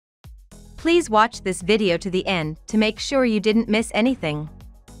Please watch this video to the end to make sure you didn't miss anything.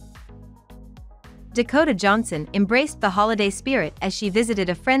 Dakota Johnson embraced the holiday spirit as she visited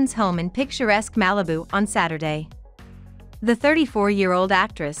a friend's home in picturesque Malibu on Saturday. The 34-year-old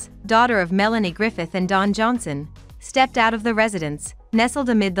actress, daughter of Melanie Griffith and Don Johnson, stepped out of the residence, nestled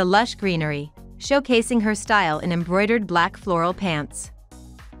amid the lush greenery, showcasing her style in embroidered black floral pants.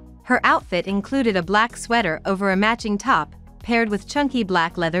 Her outfit included a black sweater over a matching top, paired with chunky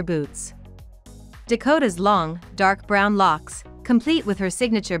black leather boots. Dakota's long, dark brown locks, complete with her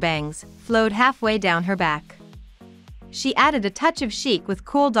signature bangs, flowed halfway down her back. She added a touch of chic with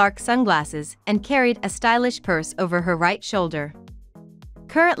cool dark sunglasses and carried a stylish purse over her right shoulder.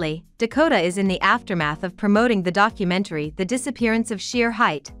 Currently, Dakota is in the aftermath of promoting the documentary The Disappearance of Sheer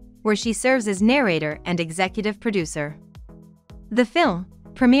Height, where she serves as narrator and executive producer. The film,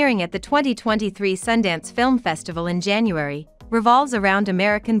 premiering at the 2023 Sundance Film Festival in January, revolves around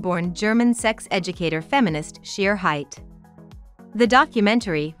American-born German sex educator feminist Sheer Height. The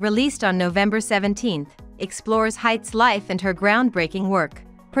documentary, released on November 17, explores Height's life and her groundbreaking work,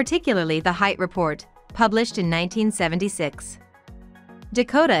 particularly The Height Report, published in 1976.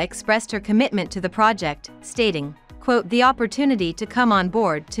 Dakota expressed her commitment to the project, stating, quote, "The opportunity to come on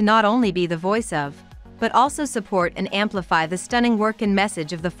board to not only be the voice of, but also support and amplify the stunning work and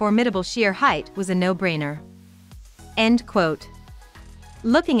message of the formidable Sheer Height was a no-brainer." End quote.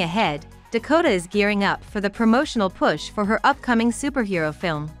 Looking ahead, Dakota is gearing up for the promotional push for her upcoming superhero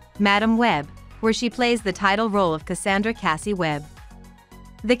film, Madam Web, where she plays the title role of Cassandra Cassie Webb.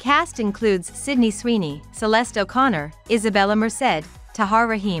 The cast includes Sydney Sweeney, Celeste O'Connor, Isabella Merced, Tahar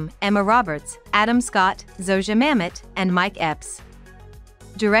Rahim, Emma Roberts, Adam Scott, Zosia Mamet, and Mike Epps.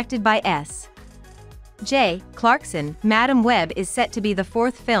 Directed by S. J. Clarkson, Madam Web is set to be the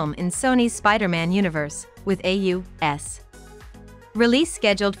fourth film in Sony's Spider-Man universe, with A.U.S. release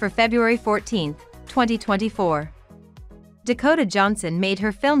scheduled for February 14, 2024. Dakota Johnson made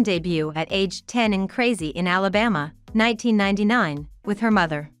her film debut at age 10 in Crazy in Alabama, 1999, with her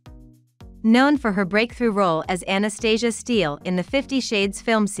mother. Known for her breakthrough role as Anastasia Steele in the 50 Shades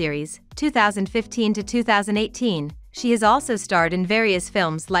film series, 2015 to 2018, she has also starred in various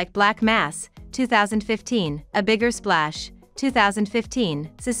films like Black Mass, 2015, A Bigger Splash, 2015,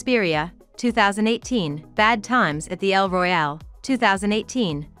 Suspiria, 2018, Bad Times at the El Royale,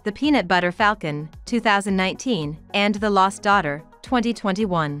 2018, The Peanut Butter Falcon, 2019, and The Lost Daughter,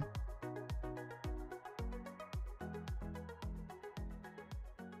 2021.